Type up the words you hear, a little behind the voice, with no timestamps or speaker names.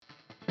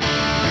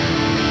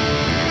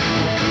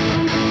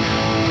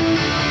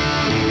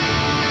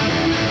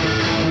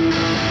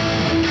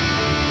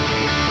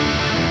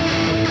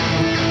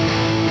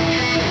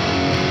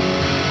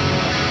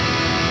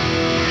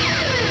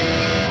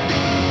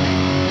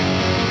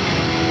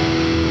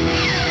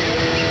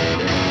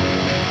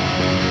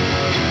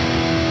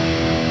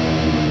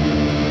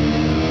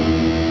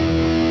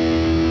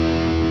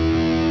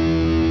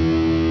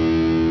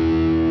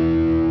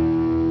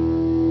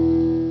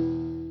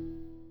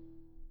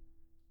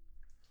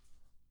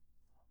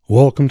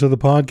Welcome to the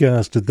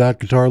podcast at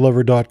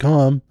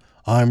thatguitarlover.com.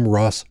 I'm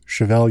Ross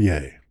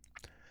Chevalier.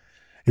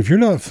 If you're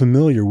not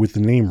familiar with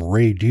the name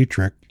Ray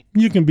Dietrich,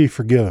 you can be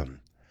forgiven.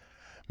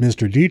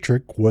 Mr.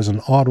 Dietrich was an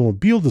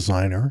automobile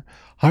designer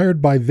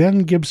hired by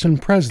then Gibson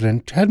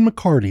president Ted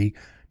McCarty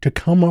to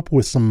come up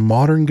with some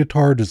modern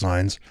guitar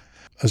designs,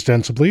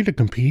 ostensibly to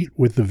compete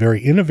with the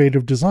very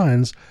innovative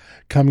designs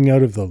coming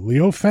out of the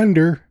Leo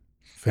Fender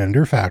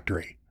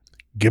factory.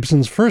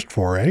 Gibson's first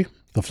foray,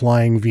 the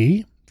Flying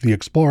V, the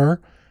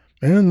Explorer,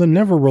 and the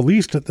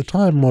never-released at the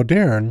time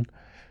Moderne,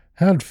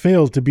 had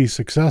failed to be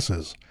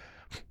successes.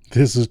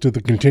 This is to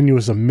the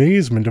continuous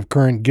amazement of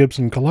current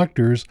Gibson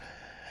collectors,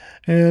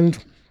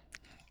 and,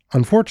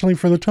 unfortunately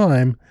for the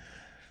time,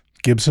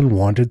 Gibson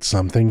wanted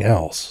something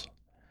else.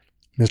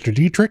 Mr.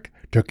 Dietrich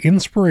took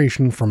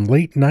inspiration from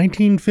late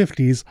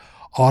 1950s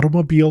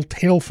automobile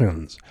tail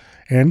fins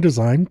and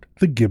designed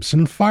the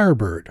Gibson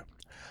Firebird,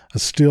 a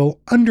still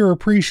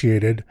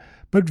underappreciated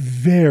but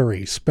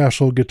very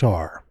special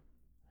guitar.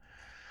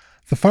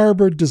 The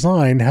Firebird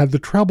design had the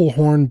treble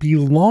horn be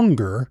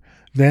longer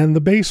than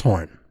the bass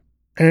horn,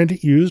 and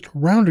it used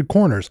rounded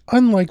corners,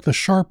 unlike the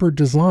sharper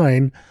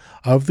design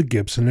of the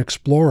Gibson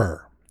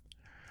Explorer.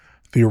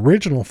 The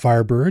original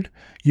Firebird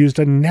used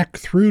a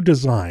neck-through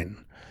design,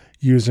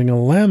 using a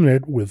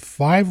laminate with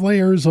 5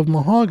 layers of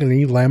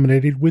mahogany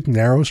laminated with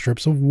narrow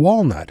strips of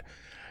walnut.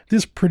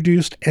 This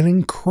produced an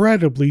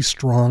incredibly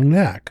strong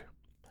neck.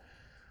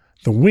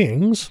 The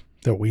wings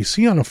that we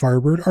see on a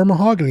Firebird are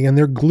mahogany, and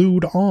they're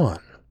glued on.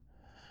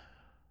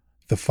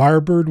 The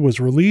Firebird was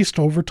released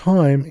over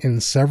time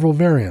in several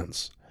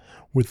variants,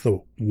 with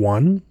the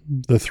 1,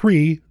 the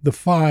 3, the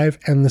 5,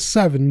 and the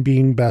 7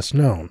 being best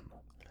known.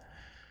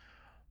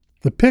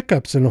 The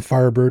pickups in a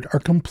Firebird are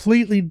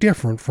completely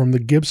different from the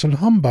Gibson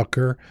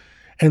humbucker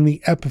and the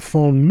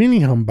Epiphone mini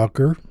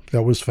humbucker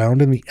that was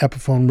found in the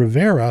Epiphone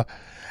Rivera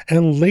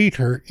and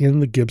later in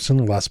the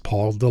Gibson Les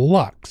Paul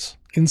Deluxe.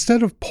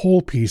 Instead of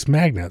pole-piece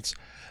magnets,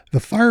 the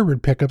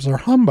Firebird pickups are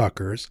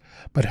humbuckers,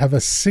 but have a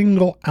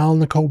single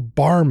Alnico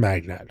bar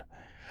magnet.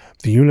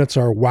 The units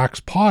are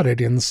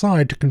wax-potted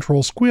inside to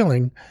control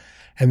squealing,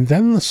 and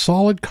then the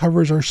solid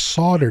covers are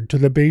soldered to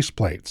the base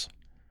plates.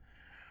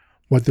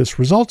 What this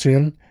results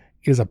in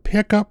is a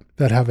pickup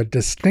that have a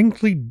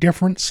distinctly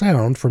different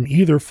sound from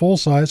either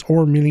full-size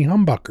or mini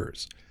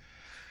humbuckers.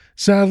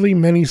 Sadly,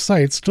 many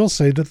sites still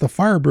say that the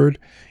Firebird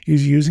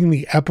is using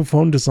the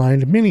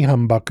Epiphone-designed mini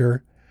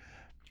humbucker,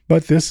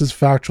 but this is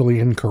factually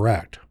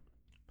incorrect.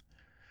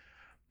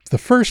 The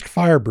first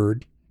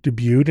Firebird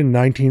debuted in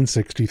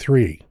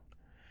 1963.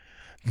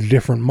 The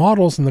different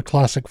models in the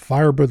classic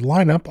Firebird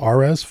lineup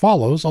are as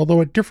follows, although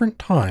at different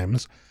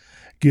times,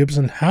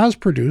 Gibson has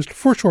produced,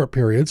 for short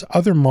periods,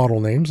 other model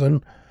names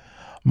and,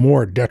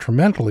 more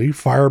detrimentally,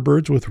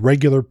 Firebirds with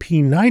regular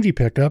P90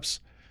 pickups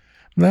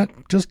that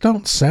just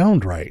don't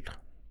sound right.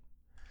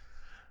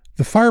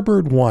 The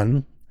Firebird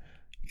 1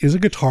 is a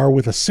guitar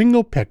with a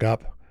single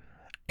pickup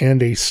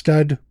and a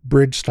stud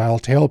bridge-style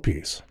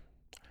tailpiece.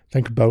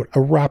 Think about a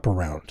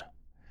wraparound.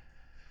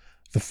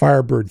 The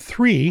Firebird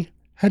 3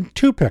 had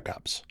 2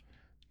 pickups.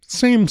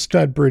 Same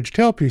stud bridge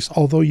tailpiece,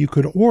 although you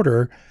could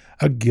order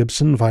a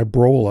Gibson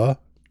Vibrola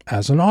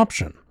as an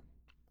option.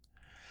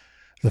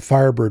 The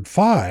Firebird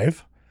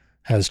 5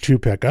 has 2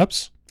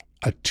 pickups,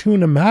 a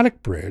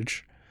tunematic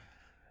bridge,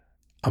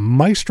 a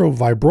Maestro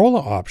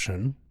Vibrola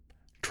option,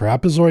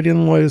 trapezoid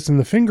inlays in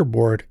the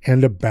fingerboard,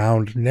 and a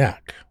bound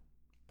neck.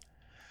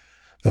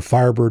 The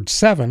Firebird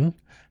 7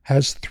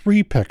 has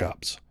 3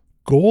 pickups,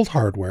 gold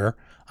hardware,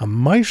 a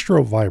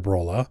Maestro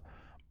Vibrola,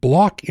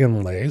 block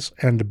inlays,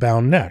 and a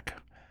bound neck.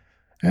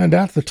 And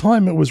at the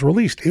time it was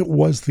released, it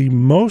was the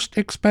most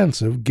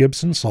expensive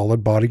Gibson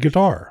solid body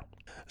guitar.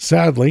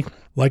 Sadly,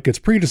 like its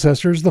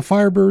predecessors, the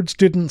Firebirds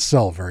didn't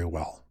sell very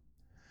well.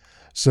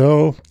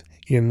 So,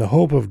 in the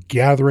hope of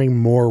gathering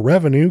more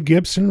revenue,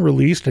 Gibson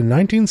released in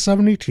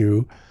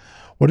 1972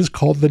 what is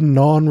called the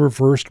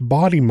non-reversed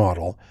body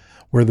model,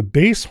 where the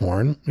bass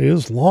horn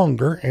is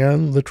longer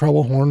and the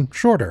treble horn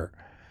shorter.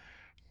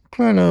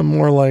 Kinda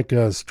more like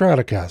a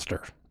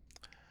Stratocaster.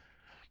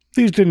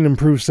 These didn't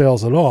improve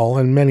sales at all,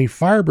 and many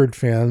Firebird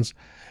fans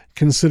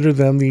consider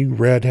them the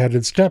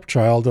red-headed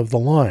stepchild of the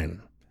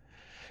line.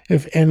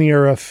 If any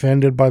are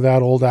offended by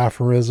that old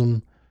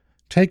aphorism,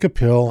 take a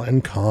pill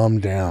and calm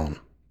down.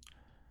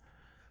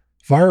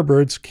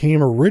 Firebirds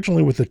came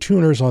originally with the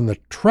tuners on the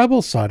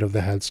treble side of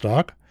the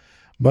headstock,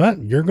 but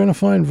you're going to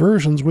find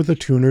versions with the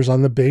tuners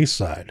on the bass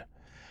side.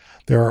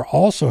 There are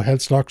also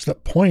headstocks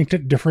that point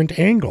at different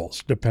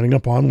angles, depending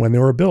upon when they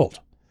were built.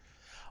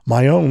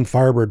 My own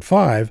Firebird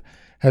 5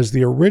 has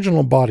the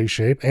original body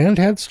shape and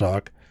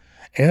headstock,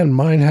 and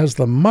mine has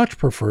the much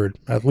preferred,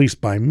 at least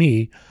by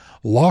me,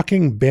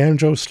 locking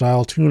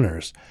banjo-style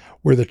tuners,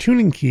 where the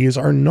tuning keys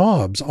are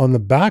knobs on the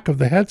back of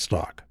the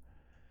headstock.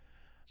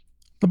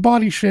 The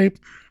body shape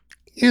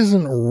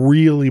isn't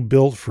really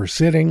built for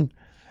sitting,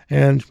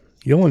 and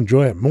you'll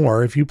enjoy it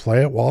more if you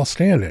play it while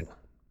standing.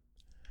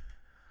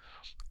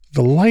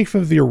 The life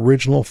of the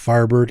original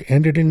Firebird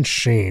ended in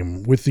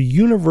shame with the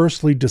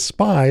universally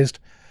despised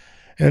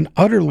an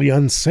utterly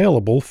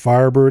unsaleable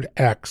Firebird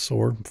X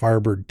or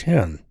Firebird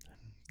 10.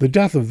 The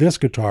death of this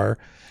guitar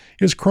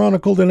is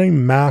chronicled in a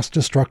mass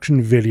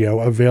destruction video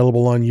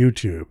available on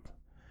YouTube.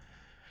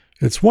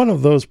 It's one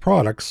of those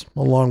products,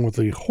 along with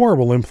the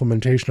horrible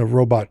implementation of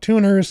robot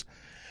tuners,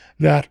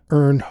 that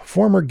earned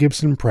former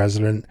Gibson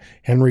president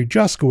Henry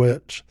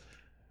Juszkiewicz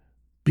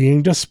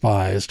being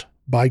despised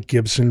by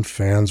Gibson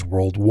fans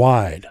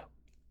worldwide.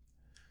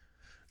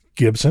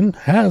 Gibson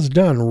has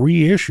done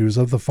reissues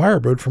of the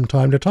Firebird from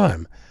time to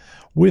time,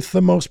 with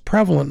the most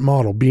prevalent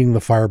model being the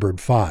Firebird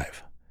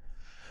 5.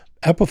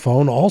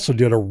 Epiphone also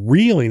did a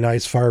really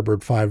nice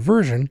Firebird 5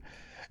 version,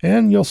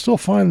 and you'll still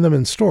find them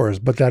in stores,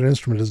 but that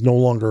instrument is no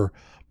longer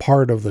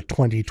part of the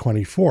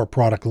 2024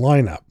 product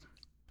lineup.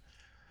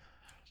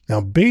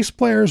 Now, bass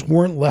players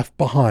weren't left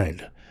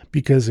behind,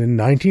 because in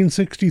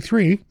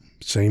 1963,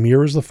 same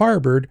year as the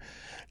Firebird,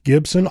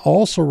 Gibson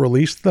also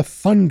released the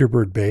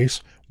Thunderbird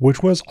bass,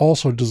 which was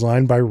also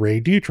designed by Ray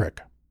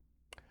Dietrich.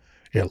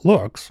 It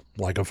looks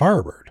like a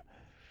Firebird,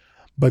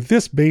 but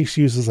this bass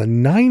uses a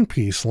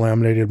 9-piece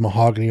laminated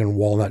mahogany and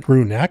walnut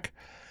screw neck,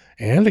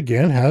 and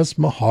again has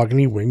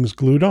mahogany wings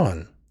glued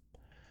on.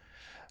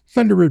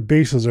 Thunderbird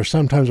basses are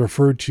sometimes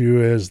referred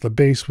to as the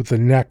bass with the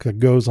neck that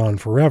goes on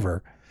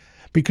forever,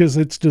 because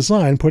its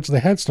design puts the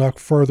headstock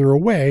further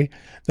away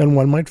than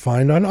one might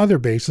find on other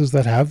basses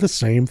that have the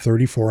same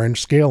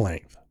 34-inch scale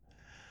length.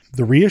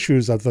 The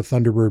reissues of the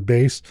Thunderbird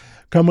bass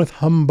come with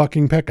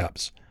humbucking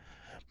pickups,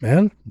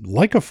 and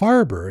like a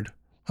Firebird,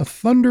 a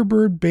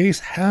Thunderbird bass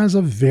has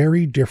a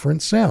very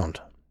different sound.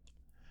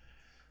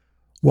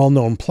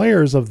 Well-known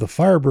players of the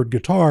Firebird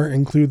guitar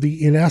include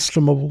the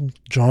inestimable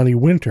Johnny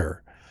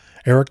Winter,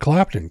 Eric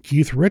Clapton,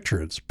 Keith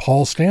Richards,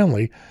 Paul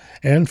Stanley,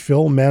 and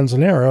Phil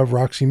Manzanera of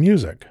Roxy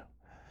Music.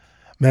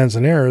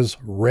 Manzanera's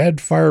Red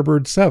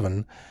Firebird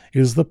 7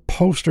 is the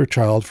poster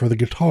child for the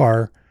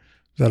guitar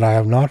that I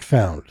have not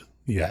found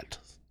yet.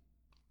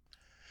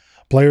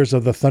 Players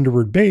of the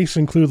Thunderbird bass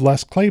include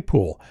Les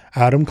Claypool,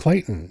 Adam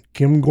Clayton,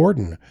 Kim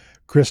Gordon,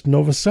 Chris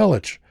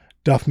Novoselic,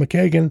 Duff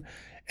McKagan,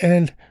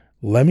 and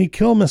Lemmy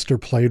Kilmister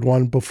played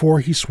one before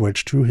he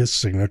switched to his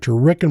signature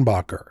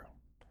Rickenbacker.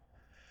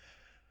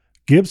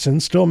 Gibson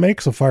still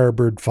makes a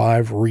Firebird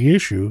 5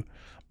 reissue,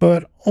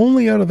 but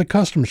only out of the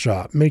custom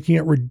shop, making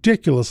it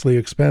ridiculously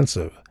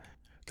expensive.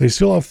 They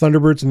still have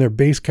Thunderbirds in their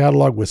base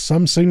catalog with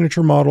some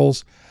signature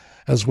models,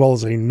 as well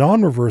as a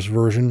non-reverse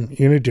version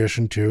in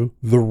addition to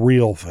the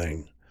real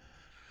thing.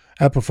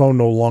 Epiphone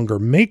no longer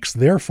makes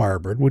their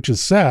Firebird, which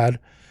is sad,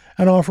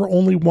 and offer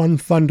only one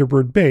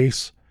Thunderbird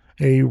bass,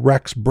 a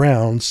Rex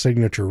Brown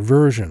signature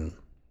version.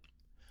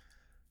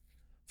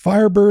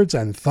 Firebirds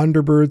and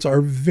Thunderbirds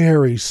are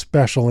very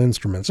special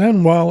instruments,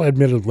 and while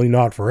admittedly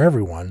not for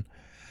everyone,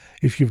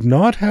 if you've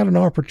not had an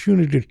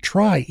opportunity to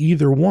try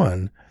either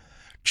one,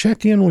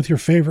 check in with your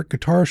favorite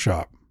guitar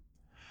shop.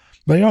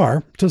 They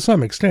are, to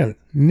some extent,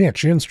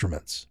 niche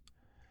instruments.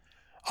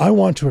 I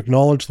want to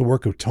acknowledge the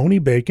work of Tony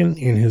Bacon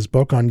in his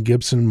book on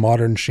Gibson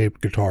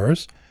modern-shaped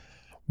guitars,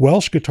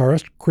 Welsh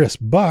guitarist Chris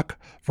Buck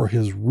for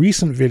his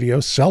recent video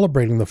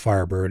celebrating the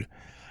Firebird,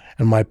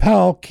 and my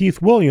pal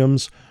Keith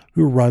Williams,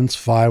 who runs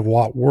 5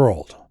 Watt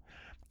World.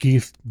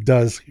 Keith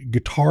does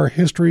guitar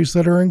histories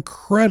that are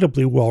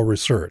incredibly well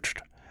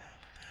researched.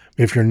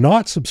 If you're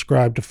not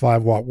subscribed to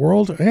 5 Watt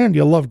World and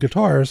you love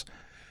guitars,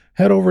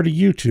 head over to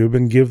YouTube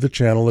and give the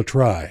channel a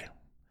try.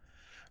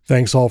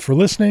 Thanks all for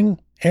listening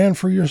and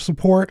for your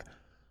support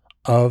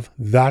of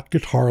That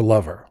Guitar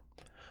Lover.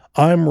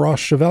 I'm Ross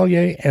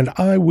Chevalier, and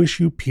I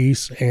wish you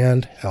peace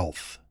and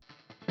health.